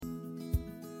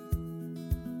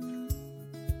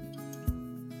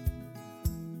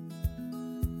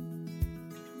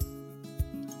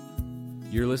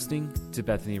You're listening to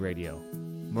Bethany Radio.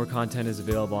 More content is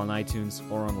available on iTunes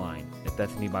or online at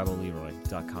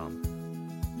BethanyBibleLeroy.com.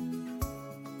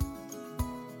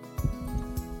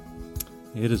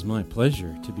 It is my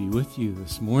pleasure to be with you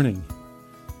this morning.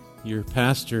 Your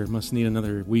pastor must need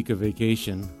another week of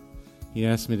vacation. He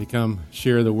asked me to come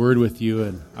share the word with you,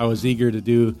 and I was eager to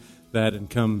do that and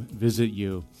come visit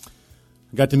you.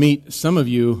 I got to meet some of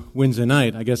you Wednesday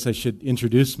night. I guess I should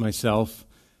introduce myself.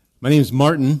 My name is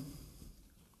Martin.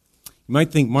 You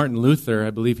might think Martin Luther. I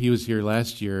believe he was here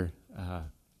last year.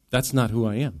 That's not who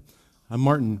I am. I'm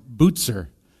Martin Bootser.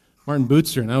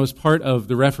 And I was part of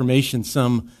the Reformation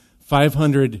some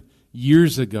 500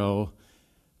 years ago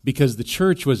because the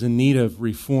church was in need of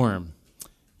reform.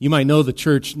 You might know the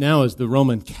church now as the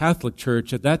Roman Catholic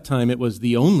Church. At that time, it was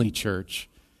the only church.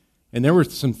 And there were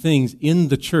some things in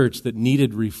the church that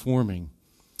needed reforming.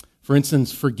 For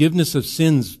instance, forgiveness of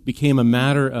sins became a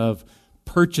matter of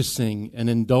purchasing and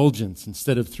indulgence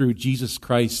instead of through Jesus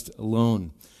Christ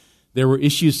alone. There were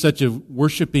issues such as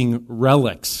worshiping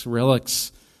relics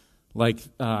like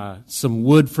some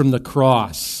wood from the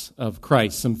cross of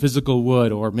Christ, some physical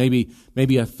wood, or maybe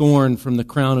a thorn from the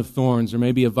crown of thorns, or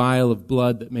maybe a vial of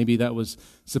blood that was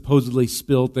supposedly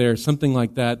spilt there, something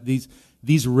like that.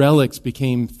 These relics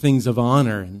became things of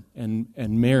honor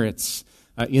and merits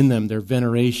in them, their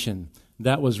veneration.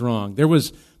 That was wrong. There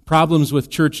was problems with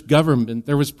church government.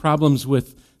 There was problems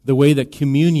with the way that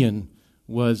communion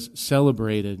was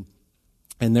celebrated.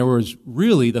 And there was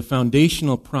really, the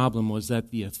foundational problem was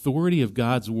that the authority of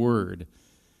God's Word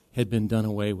had been done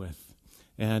away with.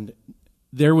 And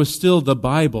there was still the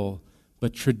Bible,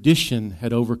 but tradition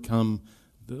had overcome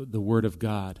the Word of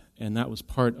God. And that was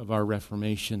part of our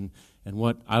Reformation and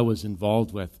what I was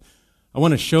involved with. I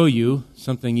want to show you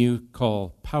something you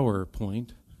call PowerPoint,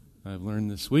 I've learned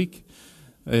this week.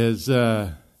 These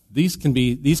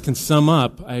can sum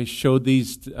up. I showed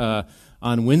these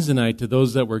on Wednesday night to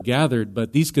those that were gathered,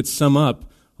 but these could sum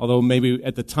up, although maybe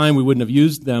at the time we wouldn't have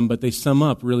used them, but they sum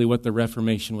up really what the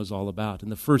Reformation was all about.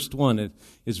 And the first one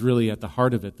is really at the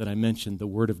heart of it that I mentioned, the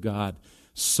Word of God.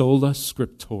 Sola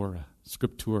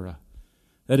Scriptura.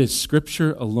 That is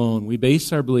Scripture alone. We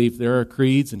base our belief, there are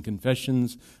creeds and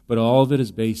confessions, but all of it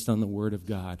is based on the Word of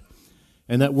God.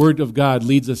 And that Word of God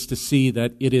leads us to see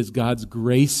that it is God's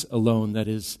grace alone that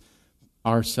is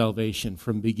our salvation.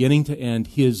 From beginning to end,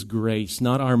 His grace,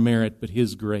 not our merit, but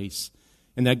His grace.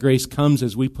 And that grace comes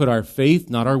as we put our faith,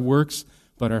 not our works,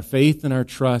 but our faith and our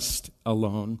trust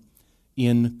alone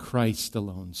in Christ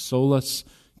alone. Solus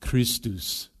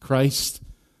Christus, Christ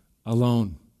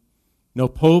alone. No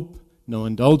pope, no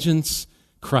indulgence,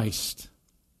 Christ.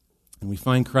 And we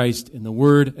find Christ in the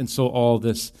Word, and so all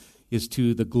this is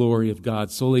to the glory of God.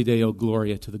 Soli Deo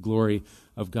Gloria, to the glory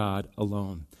of God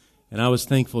alone. And I was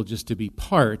thankful just to be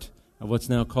part of what's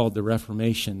now called the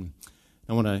Reformation.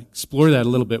 I want to explore that a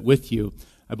little bit with you.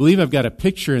 I believe I've got a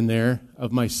picture in there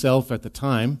of myself at the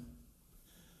time.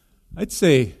 I'd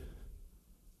say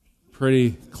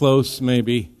pretty close,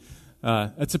 maybe.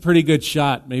 That's a pretty good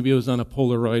shot. Maybe it was on a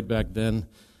Polaroid back then,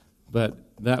 but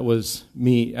that was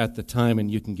me at the time,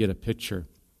 and you can get a picture.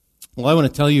 Well, I want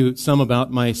to tell you some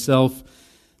about myself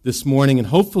this morning and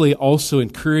hopefully also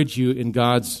encourage you in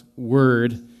God's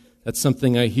Word. That's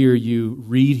something I hear you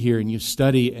read here and you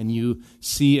study and you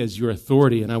see as your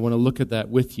authority, and I want to look at that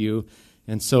with you.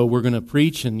 And so we're going to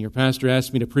preach, and your pastor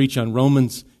asked me to preach on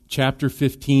Romans chapter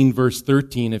 15, verse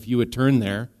 13, if you would turn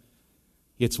there.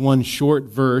 It's one short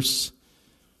verse.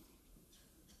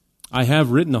 I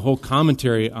have written a whole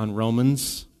commentary on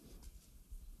Romans,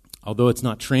 although it's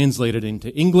not translated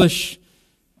into English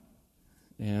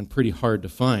and pretty hard to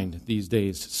find these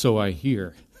days, so I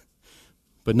hear.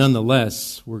 But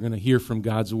nonetheless, we're going to hear from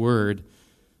God's Word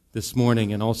this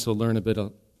morning and also learn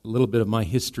a little bit of my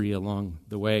history along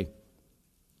the way.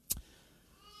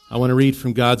 I want to read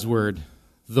from God's Word,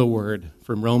 the Word,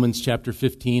 from Romans chapter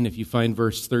 15, if you find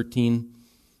verse 13,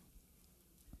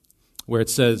 where it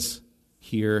says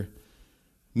here,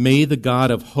 "May the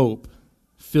God of hope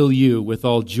fill you with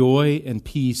all joy and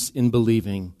peace in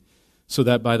believing, so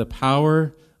that by the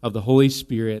power of the Holy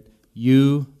Spirit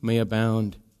you may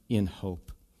abound in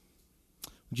hope."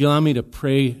 Would you allow me to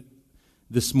pray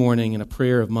this morning in a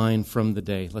prayer of mine from the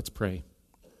day? Let's pray.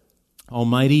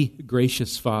 Almighty,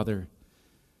 gracious Father,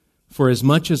 for as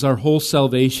much as our whole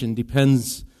salvation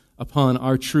depends upon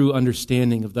our true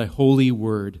understanding of Thy holy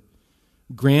word,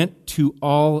 grant to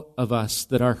all of us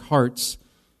that our hearts,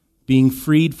 being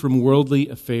freed from worldly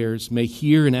affairs, may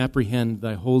hear and apprehend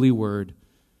Thy holy word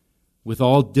with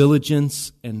all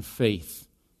diligence and faith,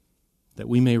 that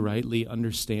we may rightly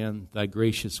understand Thy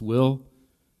gracious will,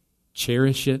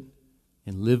 cherish it,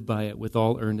 and live by it with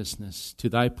all earnestness, to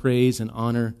thy praise and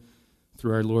honor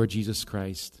through our Lord Jesus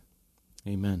Christ.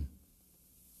 Amen.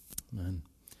 Amen.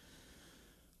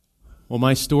 Well,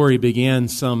 my story began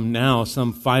some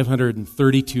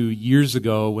 532 years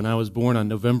ago when I was born on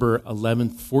November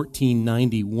 11th,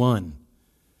 1491.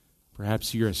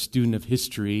 Perhaps you're a student of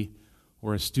history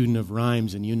or a student of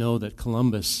rhymes, and you know that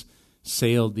Columbus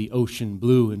sailed the ocean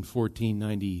blue in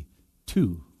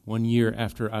 1492, 1 year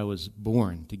after I was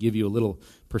born, to give you a little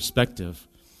perspective.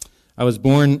 I was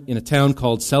born in a town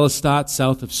called Sellestadt,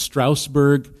 south of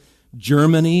Strasbourg,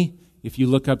 Germany. If you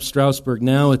look up Strasbourg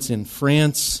now, it's in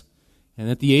France. And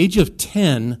at the age of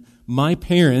 10, my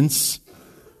parents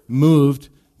moved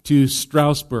to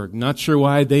Strasbourg. Not sure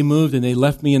why they moved, and they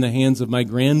left me in the hands of my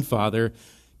grandfather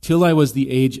till I was the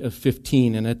age of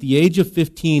 15. And at the age of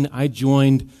 15, I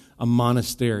joined a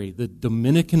monastery, the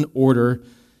Dominican order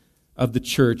of the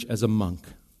church, as a monk.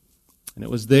 And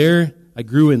it was there I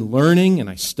grew in learning, and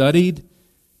I studied,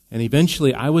 and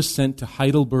eventually I was sent to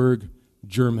Heidelberg,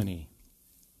 Germany.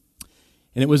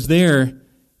 And it was there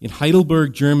in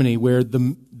Heidelberg, Germany, where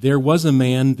there was a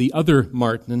man, the other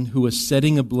Martin, who was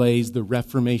setting ablaze the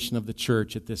Reformation of the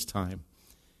church at this time.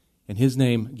 And his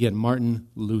name, again, Martin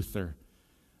Luther.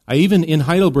 In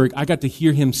Heidelberg, I got to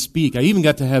hear him speak. I even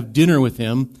got to have dinner with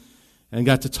him and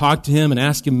got to talk to him and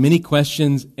ask him many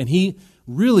questions. And he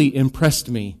really impressed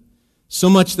me, so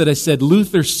much that I said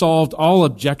Luther solved all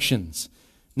objections.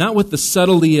 Not with the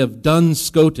subtlety of Duns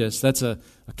Scotus, that's a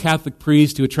Catholic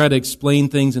priest who would try to explain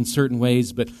things in certain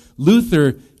ways, but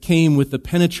Luther came with the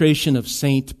penetration of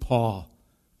St. Paul,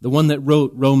 the one that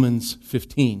wrote Romans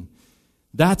 15.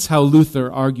 That's how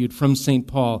Luther argued from St.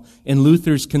 Paul, and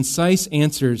Luther's concise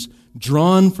answers,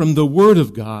 drawn from the Word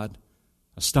of God,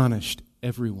 astonished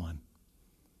everyone.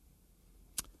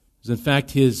 It was in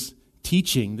fact his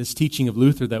teaching, this teaching of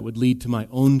Luther, that would lead to my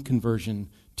own conversion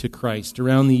to Christ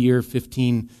around the year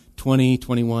 1520,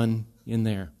 21, in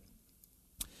there.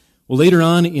 Well, later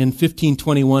on in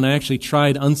 1521, I actually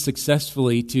tried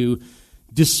unsuccessfully to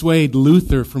dissuade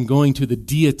Luther from going to the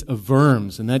Diet of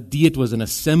Worms. And that Diet was an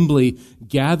assembly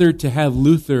gathered to have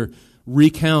Luther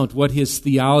recount what his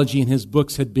theology and his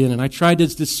books had been. And I tried to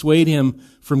dissuade him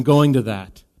from going to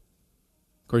that.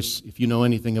 Of course, if you know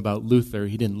anything about Luther,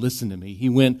 he didn't listen to me. He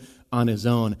went on his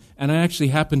own. And I actually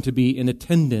happened to be in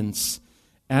attendance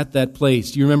at that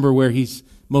place. Do you remember where his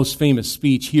most famous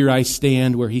speech, "Here I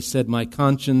stand," where he said, "My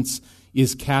conscience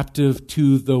is captive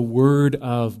to the Word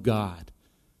of God"?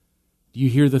 Do you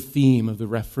hear the theme of the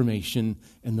Reformation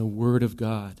and the Word of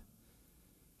God?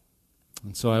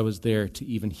 And so I was there to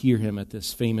even hear him at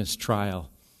this famous trial.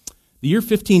 The year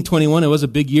 1521, it was a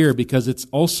big year because it's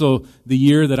also the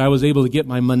year that I was able to get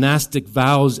my monastic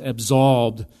vows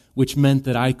absolved, which meant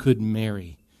that I could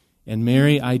marry. And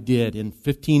marry I did. In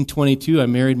 1522, I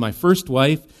married my first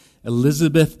wife,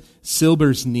 Elizabeth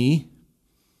Silbersny.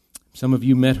 Some of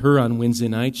you met her on Wednesday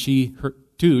night. She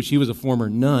was a former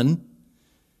nun.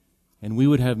 And we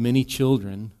would have many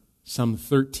children, some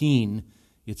 13,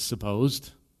 it's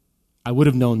supposed. I would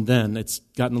have known then. It's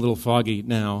gotten a little foggy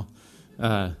now.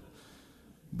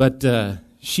 But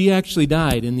she actually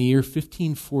died in the year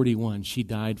 1541. She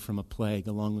died from a plague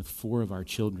along with 4 of our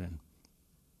children.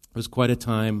 It was quite a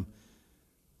time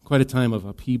of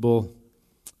upheaval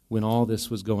when all this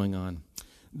was going on.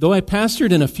 Though I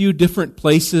pastored in a few different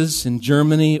places in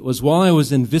Germany, it was while I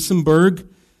was in Wissembourg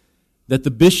that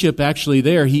the bishop actually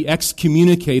there, he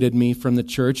excommunicated me from the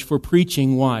church for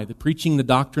preaching. Why? Preaching the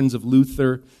doctrines of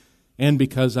Luther, and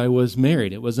because I was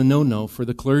married. It was a no-no for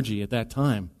the clergy at that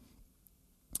time.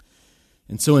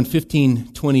 And so in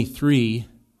 1523,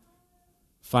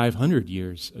 500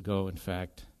 years ago, in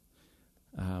fact,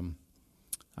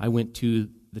 I went to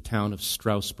the town of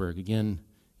Strasbourg. Again,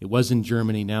 it was in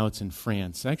Germany, now it's in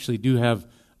France. I actually do have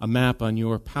a map on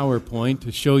your PowerPoint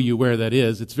to show you where that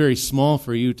is. It's very small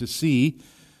for you to see,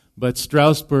 but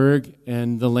Strasbourg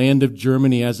and the land of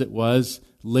Germany as it was,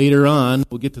 later on,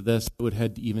 we'll get to this, I would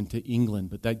head even to England,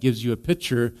 but that gives you a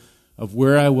picture of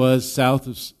where I was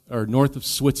north of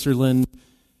Switzerland,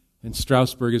 and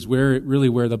Strasbourg is where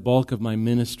the bulk of my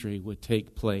ministry would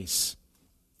take place.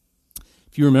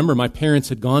 If you remember, my parents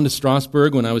had gone to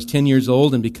Strasbourg when I was 10 years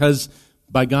old, and because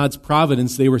by God's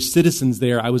providence they were citizens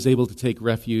there, I was able to take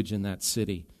refuge in that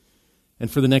city. And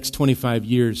for the next 25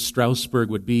 years, Strasbourg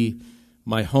would be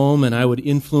my home, and I would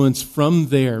influence from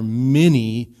there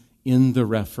many in the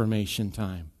Reformation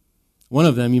time. One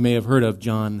of them you may have heard of,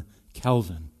 John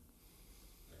Calvin.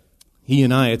 He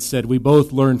and I had said we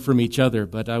both learned from each other,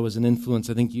 but I was an influence.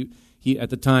 I think he at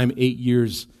the time 8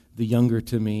 years the younger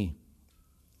to me.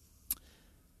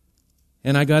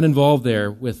 And I got involved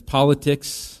there with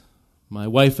politics. My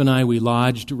wife and I, we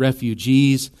lodged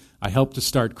refugees. I helped to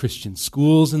start Christian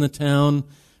schools in the town.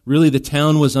 Really, the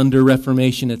town was under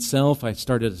Reformation itself. I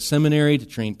started a seminary to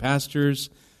train pastors.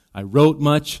 I wrote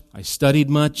much. I studied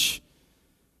much.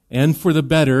 And for the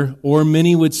better, or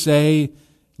many would say,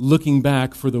 looking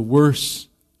back, for the worse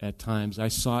at times, I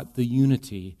sought the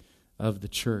unity of the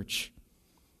church.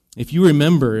 If you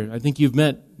remember, I think you've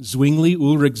met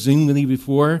Ulrich Zwingli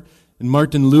before, and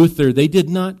Martin Luther. They did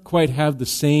not quite have the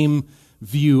same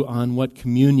view on what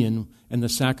communion and the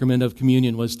sacrament of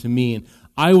communion was to mean.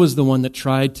 I was the one that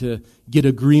tried to get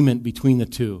agreement between the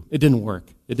two. It didn't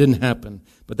work. It didn't happen.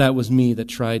 But that was me that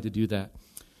tried to do that.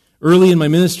 Early in my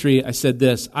ministry, I said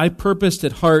this: I purposed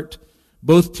at heart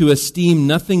both to esteem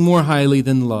nothing more highly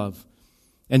than love,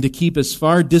 and to keep as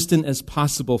far distant as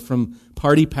possible from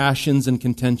party passions and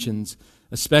contentions,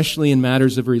 especially in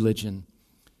matters of religion.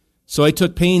 So I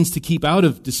took pains to keep out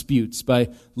of disputes by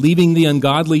leaving the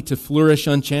ungodly to flourish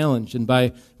unchallenged, and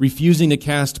by refusing to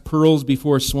cast pearls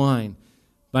before swine,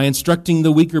 by instructing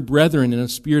the weaker brethren in a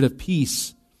spirit of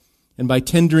peace, and by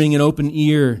tendering an open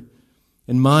ear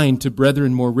and mind to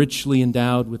brethren more richly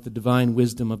endowed with the divine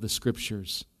wisdom of the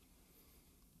Scriptures.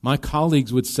 My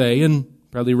colleagues would say, and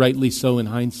probably rightly so in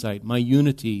hindsight, my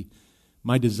unity,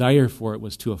 my desire for it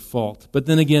was to a fault. But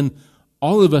then again,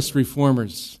 all of us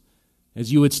reformers,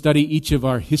 as you would study each of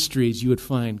our histories, you would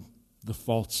find the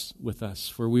faults with us,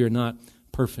 for we are not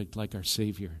perfect like our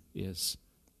Savior is.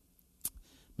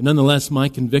 But nonetheless, my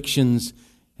convictions,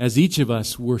 as each of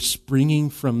us, were springing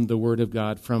from the Word of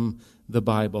God, from the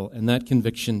Bible, and that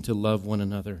conviction to love one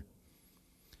another.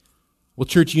 Well,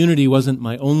 church unity wasn't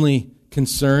my only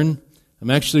concern.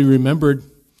 I'm actually remembered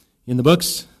in the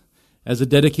books as a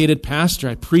dedicated pastor.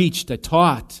 I preached, I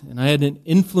taught, and I had an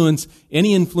influence,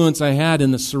 any influence I had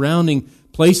in the surrounding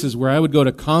places where I would go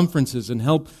to conferences and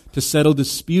help to settle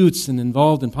disputes and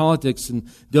involved in politics, and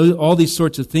all these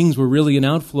sorts of things were really an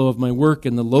outflow of my work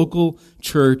in the local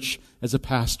church as a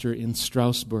pastor in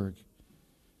Strasbourg.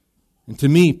 And to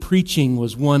me, preaching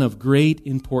was one of great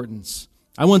importance.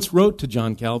 I once wrote to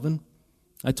John Calvin.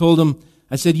 I told him,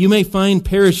 I said, you may find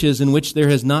parishes in which there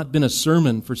has not been a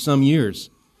sermon for some years,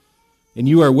 and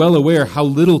you are well aware how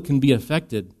little can be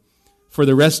effected for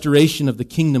the restoration of the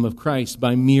kingdom of Christ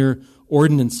by mere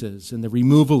ordinances and the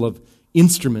removal of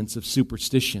instruments of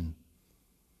superstition.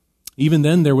 Even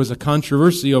then, there was a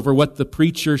controversy over what the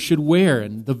preacher should wear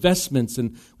and the vestments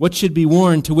and what should be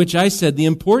worn, to which I said the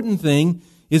important thing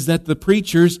is that the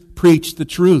preachers preach the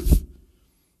truth.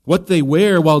 What they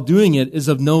wear while doing it is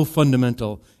of no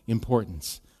fundamental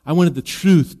importance. I wanted the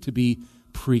truth to be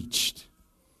preached.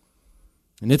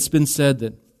 And it's been said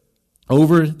that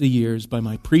over the years, by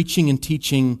my preaching and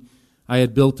teaching, I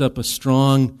had built up a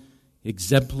strong,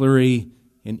 exemplary,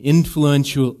 and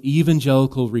influential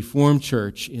evangelical Reformed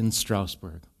church in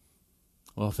Strasbourg.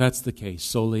 Well, if that's the case,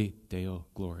 soli Deo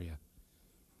Gloria.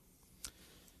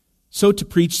 So to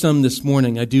preach some this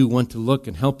morning, I do want to look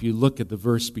and help you look at the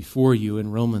verse before you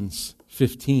in Romans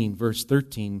 15, verse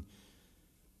 13.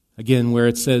 Again, where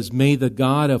it says, may the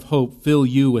God of hope fill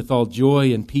you with all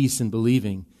joy and peace in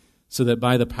believing, so that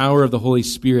by the power of the Holy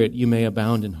Spirit you may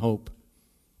abound in hope.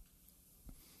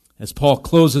 As Paul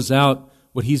closes out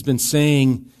what he's been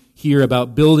saying here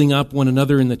about building up one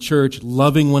another in the church,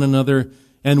 loving one another,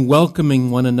 and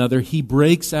welcoming one another, he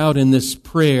breaks out in this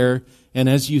prayer, and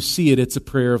as you see it, it's a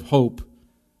prayer of hope.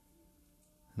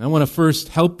 And I want to first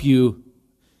help you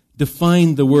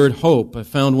define the word hope. I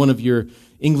found one of your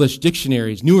English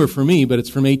dictionaries, newer for me, but it's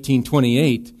from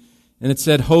 1828, and it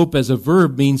said hope as a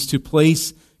verb means to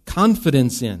place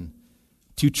confidence in,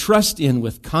 to trust in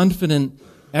with confident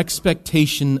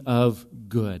expectation of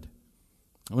good.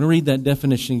 I want to read that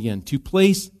definition again. To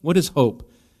place, what is hope?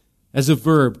 As a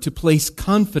verb, to place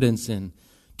confidence in,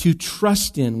 to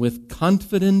trust in with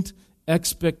confident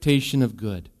expectation of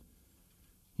good.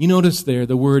 You notice there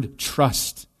the word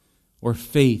trust or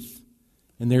faith,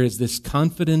 and there is this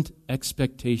confident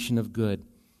expectation of good.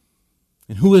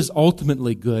 And who is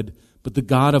ultimately good but the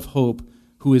God of hope,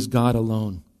 who is God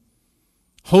alone?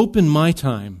 Hope in my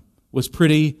time was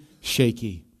pretty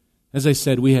shaky. As I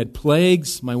said, we had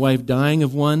plagues, my wife dying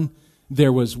of one,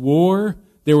 there was war,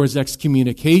 there was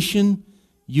excommunication,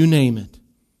 you name it.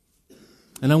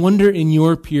 And I wonder in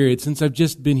your period, since I've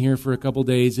just been here for a couple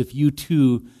days, if you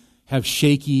too have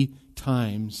shaky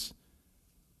times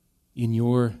in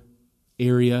your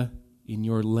area, in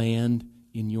your land,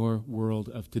 in your world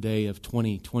of today, of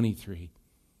 2023.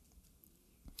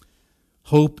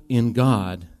 Hope in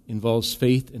God involves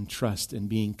faith and trust and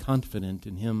being confident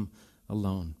in Him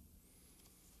alone.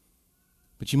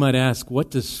 But you might ask,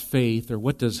 what does faith or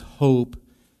what does hope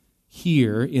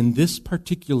here in this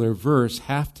particular verse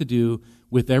have to do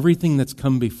with everything that's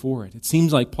come before it. It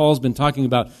seems like Paul's been talking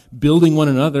about building one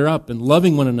another up and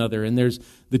loving one another, and there's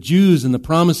the Jews and the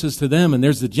promises to them, and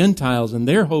there's the Gentiles, and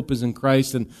their hope is in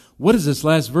Christ. And what does this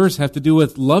last verse have to do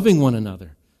with loving one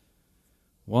another?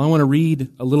 Well, I want to read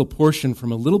a little portion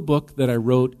from a little book that I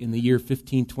wrote in the year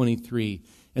 1523,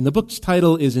 and the book's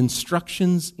title is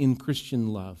Instructions in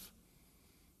Christian Love.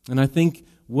 And I think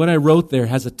what I wrote there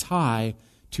has a tie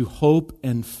to hope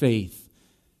and faith,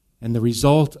 and the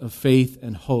result of faith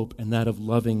and hope, and that of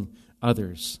loving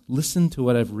others. Listen to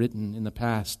what I've written in the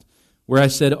past, where I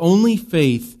said, only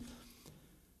faith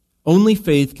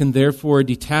can therefore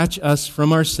detach us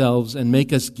from ourselves and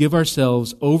make us give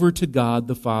ourselves over to God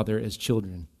the Father as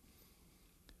children.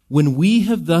 When we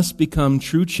have thus become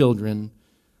true children,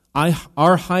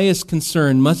 our highest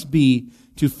concern must be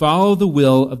to follow the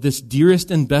will of this dearest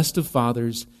and best of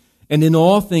fathers, and in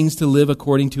all things to live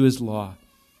according to his law.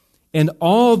 And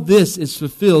all this is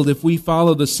fulfilled if we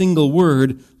follow the single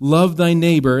word, love thy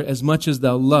neighbor as much as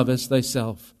thou lovest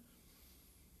thyself.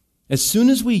 As soon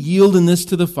as we yield in this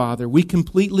to the Father, we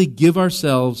completely give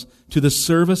ourselves to the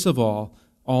service of all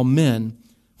men,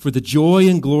 for the joy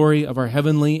and glory of our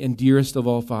heavenly and dearest of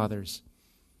all fathers.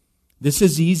 This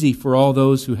is easy for all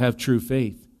those who have true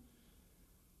faith.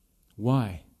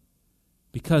 Why?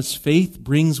 Because faith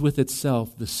brings with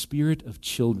itself the spirit of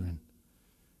children.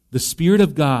 The Spirit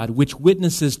of God, which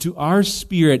witnesses to our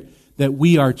spirit that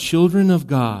we are children of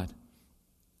God.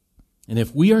 And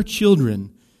if we are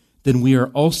children, then we are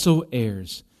also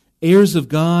heirs, heirs of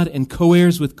God and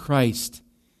co-heirs with Christ.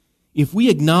 If we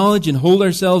acknowledge and hold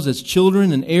ourselves as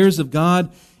children and heirs of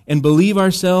God and believe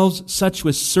ourselves such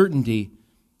with certainty,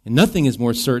 and nothing is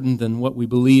more certain than what we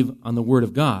believe on the Word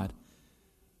of God,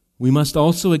 we must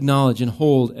also acknowledge and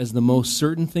hold as the most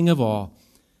certain thing of all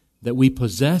that we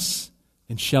possess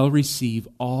and shall receive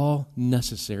all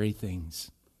necessary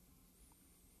things.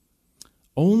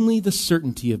 Only the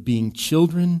certainty of being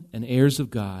children and heirs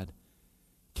of God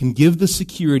can give the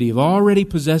security of already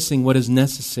possessing what is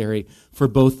necessary for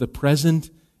both the present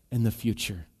and the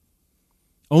future.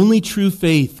 Only true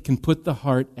faith can put the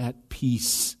heart at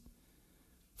peace.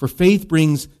 For faith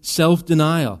brings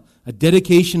self-denial, a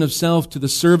dedication of self to the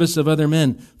service of other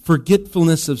men,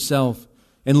 forgetfulness of self,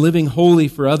 and living wholly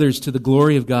for others to the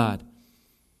glory of God.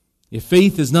 If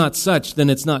faith is not such, then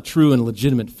it's not true and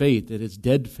legitimate faith. It is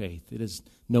dead faith. It is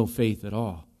no faith at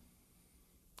all.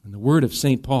 And the word of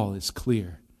St. Paul is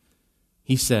clear.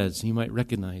 He says, you might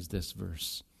recognize this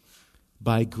verse,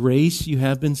 by grace you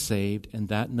have been saved, and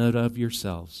that not of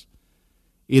yourselves.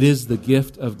 It is the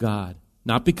gift of God,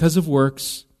 not because of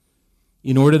works,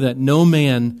 in order that no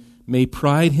man may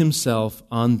pride himself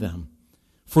on them.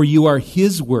 For you are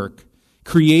his work,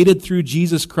 created through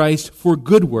Jesus Christ for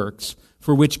good works,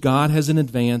 for which God has in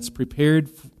advance prepared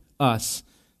us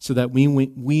so that we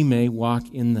may walk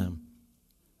in them.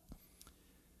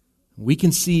 We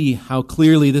can see how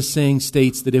clearly this saying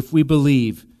states that if we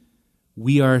believe,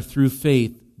 we are through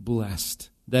faith blessed.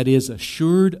 That is,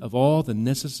 assured of all the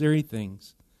necessary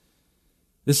things.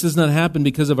 This does not happen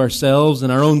because of ourselves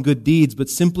and our own good deeds, but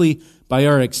simply by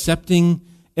our accepting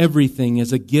everything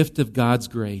as a gift of God's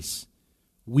grace.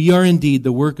 We are indeed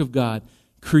the work of God,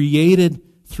 created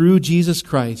through Jesus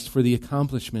Christ for the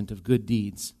accomplishment of good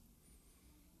deeds.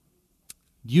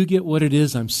 Do you get what it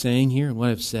is I'm saying here and what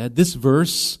I've said? This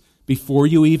verse before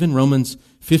you even, Romans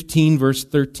 15 verse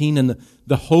 13, and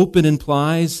the hope it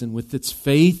implies and with its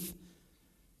faith,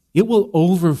 it will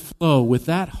overflow with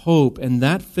that hope and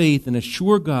that faith and a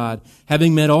sure God,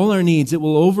 having met all our needs, it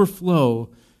will overflow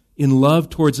in love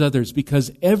towards others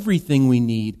because everything we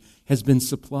need has been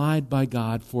supplied by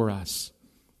God for us.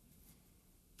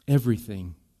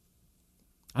 Everything.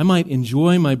 I might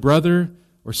enjoy my brother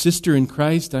or sister in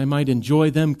Christ. I might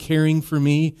enjoy them caring for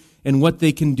me and what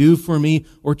they can do for me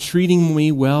or treating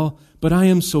me well. But I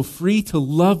am so free to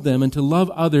love them and to love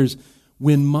others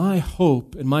when my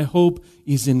hope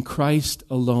is in Christ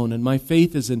alone and my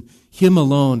faith is in Him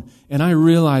alone. And I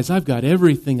realize I've got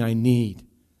everything I need.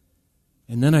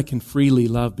 And then I can freely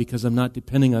love because I'm not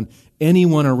depending on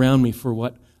anyone around me for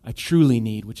what I truly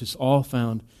need, which is all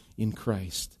found in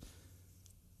Christ.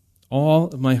 All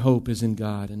of my hope is in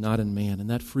God and not in man, and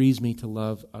that frees me to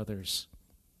love others.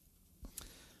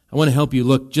 I want to help you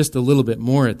look just a little bit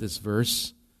more at this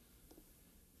verse.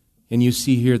 And you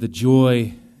see here the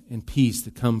joy and peace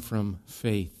that come from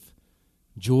faith.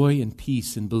 Joy and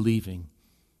peace in believing.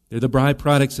 They're the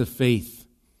byproducts of faith.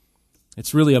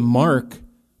 It's really a mark,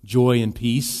 joy and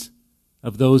peace,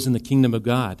 of those in the kingdom of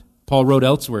God. Paul wrote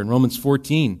elsewhere in Romans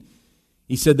 14.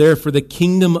 He said there, for the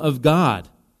kingdom of God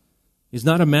is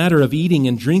not a matter of eating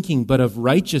and drinking, but of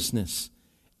righteousness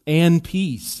and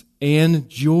peace and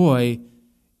joy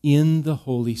in the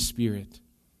Holy Spirit.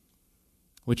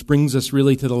 Which brings us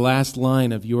really to the last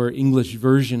line of your English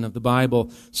version of the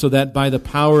Bible, so that by the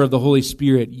power of the Holy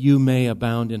Spirit you may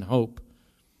abound in hope.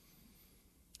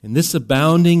 And this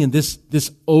abounding and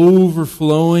this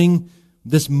overflowing,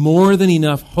 this more than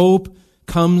enough hope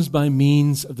comes by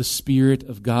means of the Spirit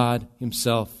of God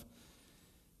Himself.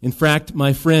 In fact,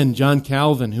 my friend John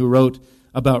Calvin, who wrote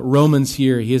about Romans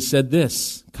here, he has said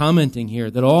this, commenting here,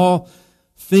 that all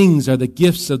things are the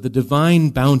gifts of the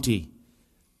divine bounty.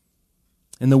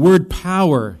 And the word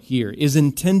power here is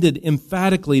intended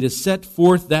emphatically to set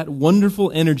forth that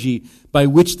wonderful energy by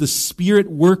which the Spirit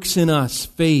works in us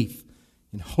faith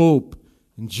and hope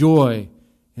and joy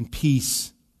and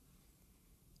peace.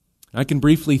 I can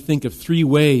briefly think of 3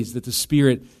 ways that the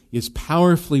Spirit is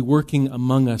powerfully working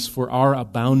among us for our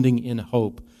abounding in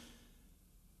hope.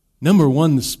 Number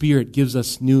 1, the Spirit gives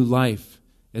us new life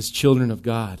as children of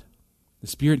God. The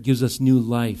Spirit gives us new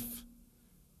life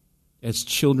as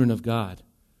children of God.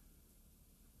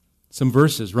 Some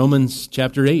verses. Romans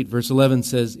chapter 8, verse 11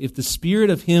 says, "If the Spirit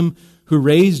of Him who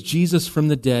raised Jesus from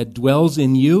the dead dwells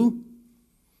in you,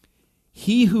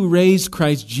 He who raised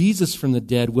Christ Jesus from the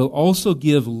dead will also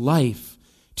give life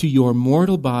to your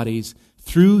mortal bodies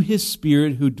through His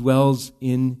Spirit who dwells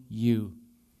in you."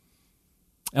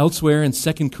 Elsewhere in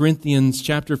 2 Corinthians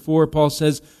chapter 4, Paul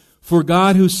says, "For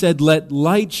God who said, 'Let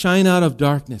light shine out of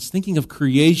darkness,'" thinking of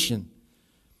creation,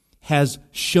 "has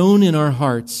shone in our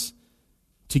hearts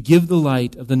to give the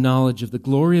light of the knowledge of the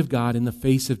glory of God in the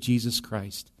face of Jesus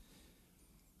Christ.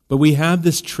 But we have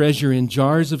this treasure in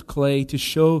jars of clay to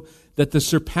show that the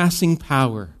surpassing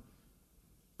power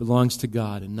belongs to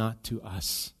God and not to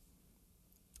us."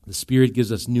 The Spirit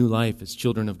gives us new life as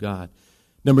children of God.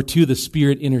 Number 2, the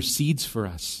Spirit intercedes for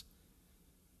us.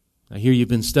 Now here you've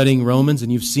been studying Romans,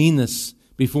 and you've seen this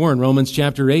before in Romans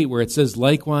chapter 8, where it says,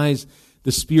 "Likewise,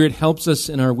 the Spirit helps us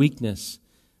in our weakness.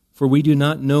 For we do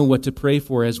not know what to pray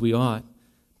for as we ought,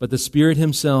 but the Spirit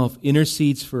Himself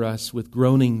intercedes for us with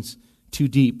groanings too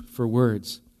deep for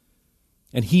words.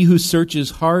 And He who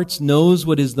searches hearts knows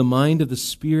what is the mind of the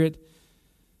Spirit,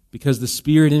 because the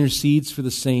Spirit intercedes for the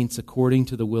saints according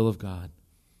to the will of God.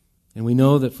 And we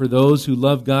know that for those who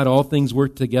love God, all things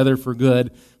work together for good,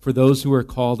 for those who are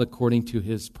called according to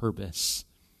His purpose."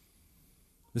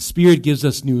 The Spirit gives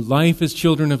us new life as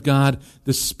children of God.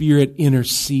 The Spirit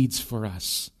intercedes for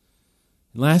us.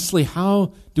 And lastly,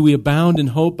 how do we abound in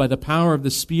hope by the power of the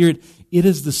Spirit? It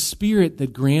is the Spirit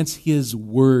that grants His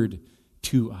word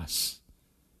to us.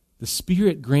 The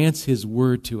Spirit grants His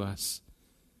word to us.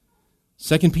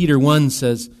 2 Peter 1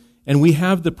 says, "And we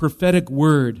have the prophetic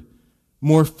word,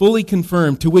 more fully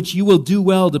confirmed, to which you will do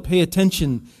well to pay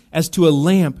attention as to a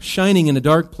lamp shining in a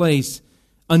dark place,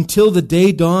 until the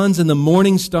day dawns and the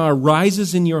morning star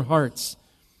rises in your hearts.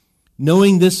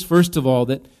 Knowing this, first of all,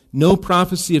 that no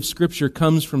prophecy of Scripture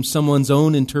comes from someone's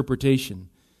own interpretation.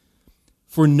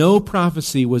 For no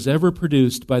prophecy was ever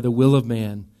produced by the will of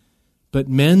man, but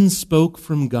men spoke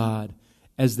from God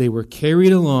as they were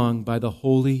carried along by the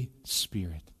Holy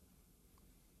Spirit."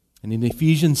 And in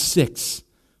Ephesians 6,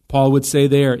 Paul would say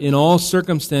there, "In all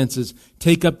circumstances,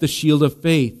 take up the shield of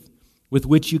faith, with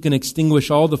which you can extinguish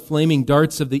all the flaming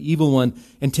darts of the evil one,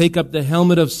 and take up the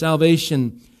helmet of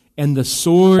salvation and the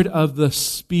sword of the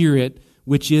Spirit,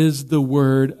 which is the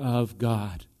Word of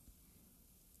God."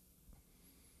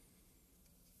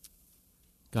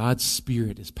 God's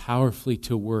Spirit is powerfully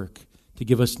to work to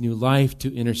give us new life,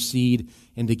 to intercede,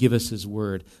 and to give us His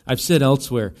Word. I've said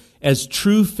elsewhere, as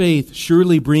true faith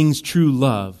surely brings true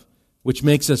love, which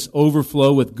makes us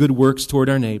overflow with good works toward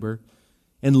our neighbor,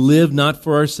 and live not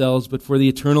for ourselves, but for the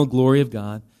eternal glory of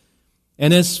God,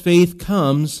 and as faith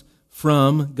comes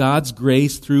from God's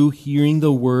grace through hearing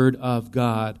the Word of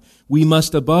God, we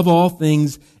must above all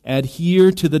things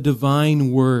adhere to the divine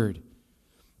Word,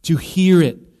 to hear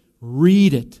it,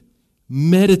 read it,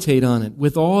 meditate on it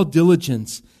with all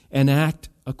diligence, and act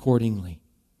accordingly.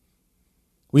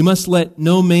 We must let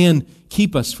no man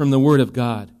keep us from the Word of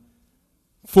God.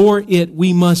 For it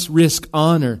we must risk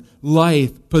honor,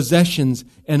 life, possessions,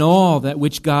 and all that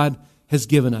which God has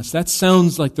given us. That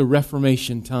sounds like the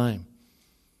Reformation time.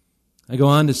 I go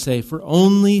on to say, for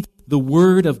only the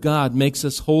Word of God makes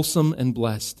us wholesome and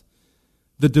blessed.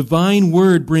 The divine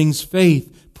Word brings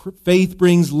faith. Faith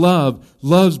brings love.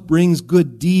 Love brings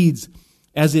good deeds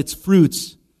as its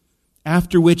fruits,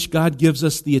 after which God gives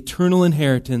us the eternal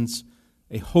inheritance,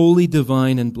 a holy,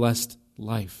 divine, and blessed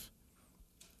life.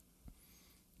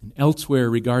 And elsewhere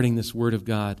regarding this Word of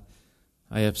God,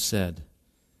 I have said,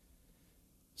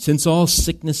 Since all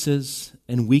sicknesses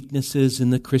and weaknesses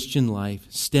in the Christian life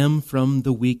stem from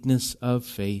the weakness of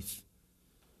faith,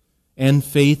 and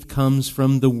faith comes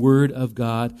from the Word of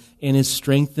God and is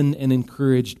strengthened and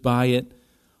encouraged by it,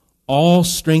 all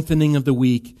strengthening of the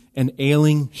weak and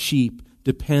ailing sheep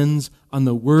depends on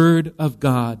the Word of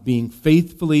God being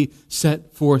faithfully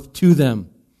set forth to them,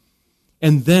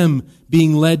 and them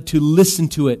being led to listen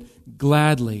to it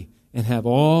gladly and have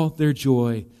all their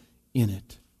joy in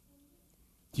it.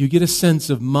 Do you get a sense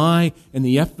of my and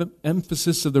the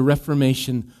emphasis of the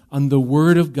Reformation on the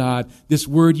Word of God, this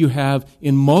Word you have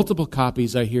in multiple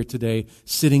copies, I hear today,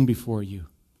 sitting before you,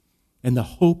 and the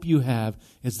hope you have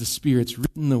as the Spirit's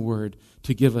written the Word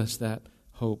to give us that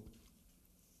hope?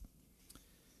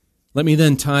 Let me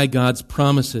then tie God's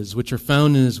promises, which are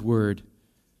found in His Word,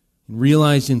 and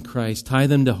realized in Christ, tie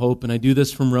them to hope. And I do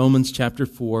this from Romans chapter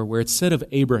 4, where it said of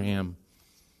Abraham,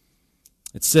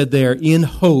 it said there, in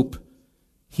hope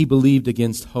he believed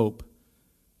against hope,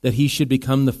 that he should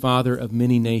become the father of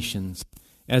many nations.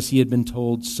 As he had been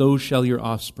told, so shall your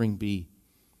offspring be.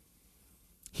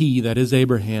 He, that is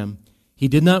Abraham, he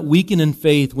did not weaken in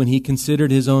faith when he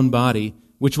considered his own body,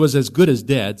 which was as good as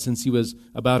dead, since he was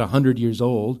about 100 years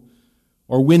old,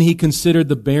 or when he considered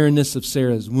the barrenness of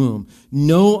Sarah's womb.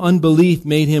 No unbelief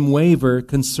made him waver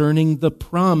concerning the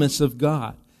promise of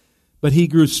God, but he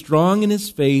grew strong in his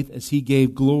faith as he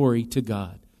gave glory to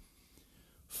God,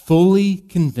 fully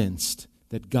convinced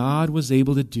that God was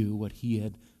able to do what he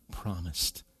had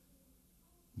promised.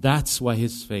 That's why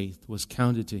his faith was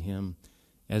counted to him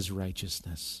as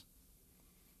righteousness.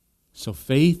 So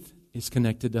faith is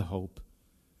connected to hope.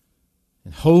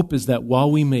 And hope is that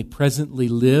while we may presently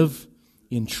live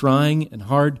in trying and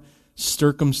hard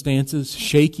circumstances,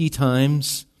 shaky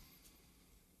times,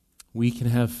 we can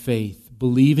have faith,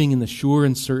 believing in the sure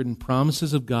and certain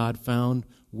promises of God found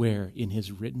where? In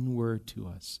His written Word to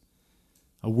us.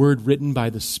 A Word written by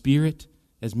the Spirit,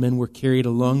 as men were carried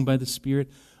along by the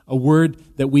Spirit. A Word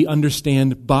that we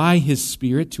understand by His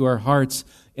Spirit to our hearts,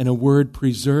 and a Word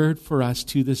preserved for us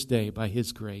to this day by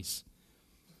His grace.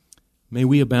 May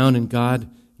we abound in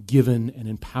God-given and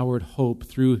empowered hope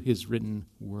through His written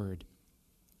Word.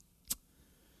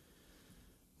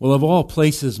 Well, of all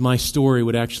places, my story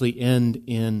would actually end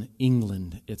in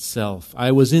England itself.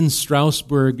 I was in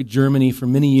Strasbourg, Germany for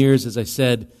many years, as I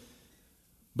said,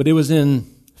 but it was in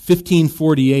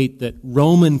 1548 that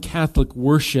Roman Catholic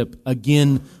worship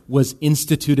again was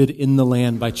instituted in the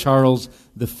land by Charles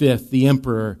V, the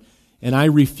emperor, and I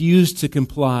refused to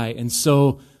comply and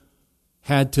so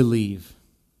had to leave.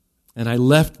 And I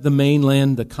left the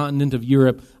mainland, the continent of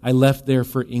Europe. I left there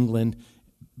for England,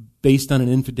 based on an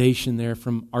invitation there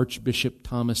from Archbishop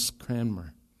Thomas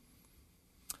Cranmer.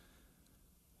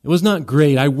 It was not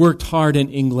great. I worked hard in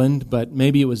England, but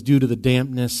maybe it was due to the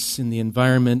dampness in the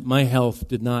environment. My health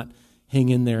did not hang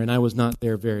in there, and I was not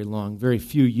there very long. Very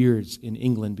few years in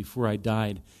England before I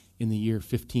died in the year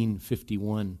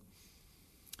 1551.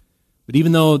 But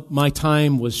even though my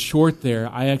time was short there,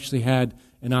 I actually had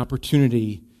an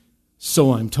opportunity,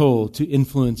 so I'm told, to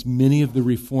influence many of the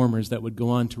reformers that would go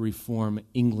on to reform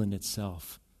England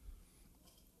itself.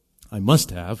 I must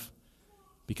have,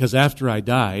 because after I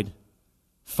died,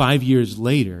 5 years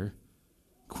later,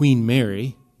 Queen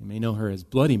Mary, you may know her as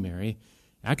Bloody Mary,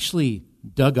 actually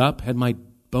had my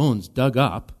bones dug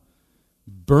up,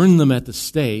 burned them at the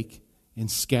stake, and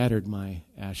scattered my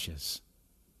ashes.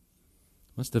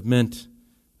 Must have meant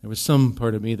there was some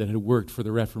part of me that had worked for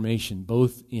the Reformation,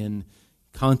 both in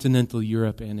continental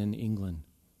Europe and in England.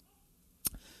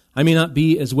 I may not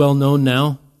be as well known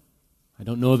now. I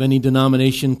don't know of any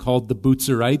denomination called the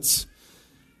Bootserites,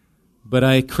 but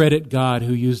I credit God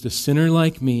who used a sinner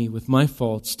like me with my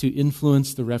faults to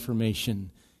influence the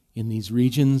Reformation in these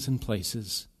regions and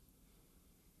places.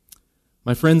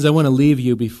 My friends, I want to leave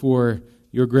you before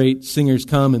your great singers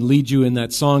come and lead you in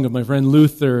that song of my friend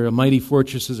Luther, "A Mighty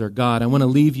Fortress is Our God." I want to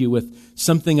leave you with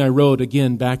something I wrote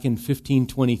again back in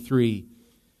 1523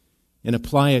 and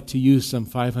apply it to you some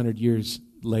 500 years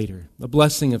later. A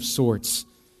blessing of sorts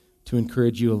to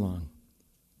encourage you along.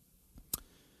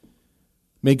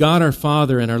 May God our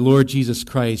Father and our Lord Jesus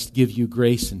Christ give you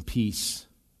grace and peace.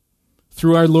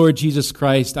 Through our Lord Jesus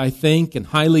Christ, I thank and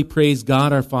highly praise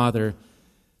God our Father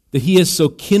that He has so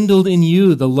kindled in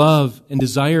you the love and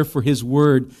desire for His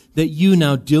Word that you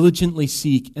now diligently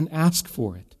seek and ask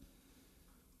for it.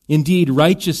 Indeed,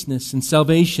 righteousness and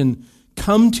salvation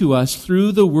come to us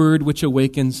through the Word which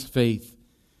awakens faith.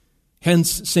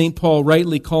 Hence, St. Paul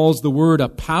rightly calls the Word a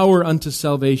power unto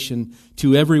salvation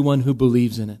to everyone who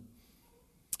believes in it.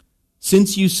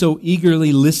 Since you so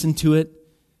eagerly listen to it,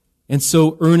 and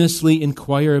so earnestly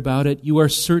inquire about it, you are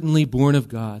certainly born of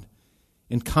God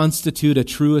and constitute a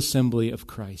true assembly of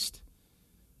Christ.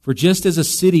 For just as a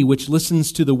city which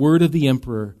listens to the word of the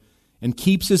emperor and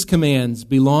keeps his commands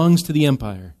belongs to the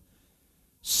empire,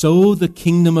 so the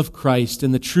kingdom of Christ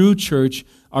and the true church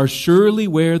are surely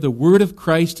where the word of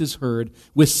Christ is heard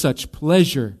with such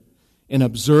pleasure and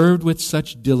observed with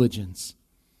such diligence.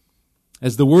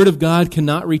 As the word of God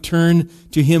cannot return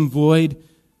to him void,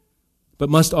 but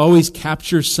must always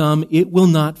capture some, it will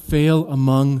not fail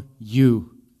among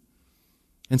you.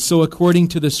 And so according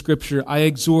to the Scripture, I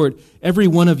exhort every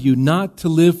one of you not to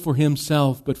live for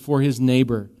himself, but for his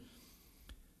neighbor.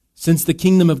 Since the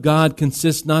kingdom of God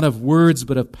consists not of words,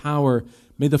 but of power,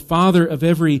 may the Father of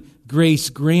every grace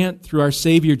grant through our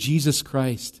Savior Jesus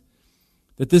Christ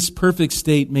that this perfect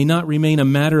state may not remain a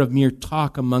matter of mere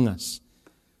talk among us.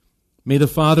 May the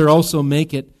Father also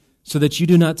make it so that you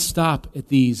do not stop at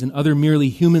these and other merely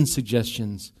human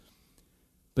suggestions,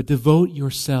 but devote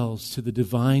yourselves to the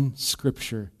divine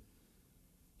Scripture,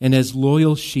 and as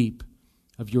loyal sheep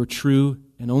of your true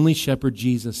and only shepherd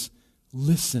Jesus,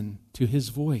 listen to his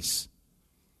voice,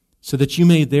 so that you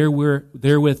may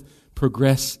therewith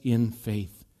progress in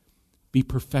faith, be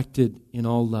perfected in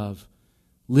all love,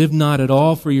 live not at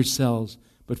all for yourselves,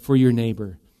 but for your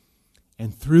neighbor,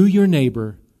 and through your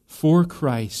neighbor, for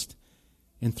Christ,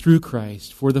 and through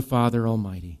Christ, for the Father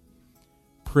Almighty.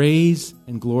 Praise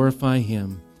and glorify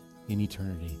him in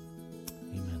eternity.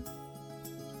 Amen.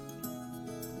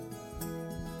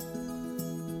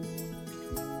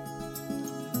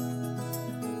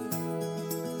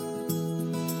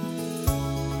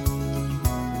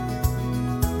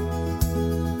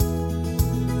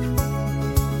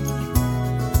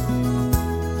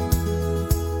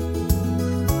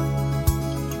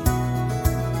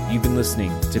 You've been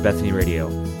listening to Bethany Radio,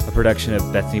 a production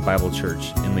of Bethany Bible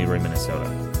Church in Leroy,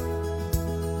 Minnesota.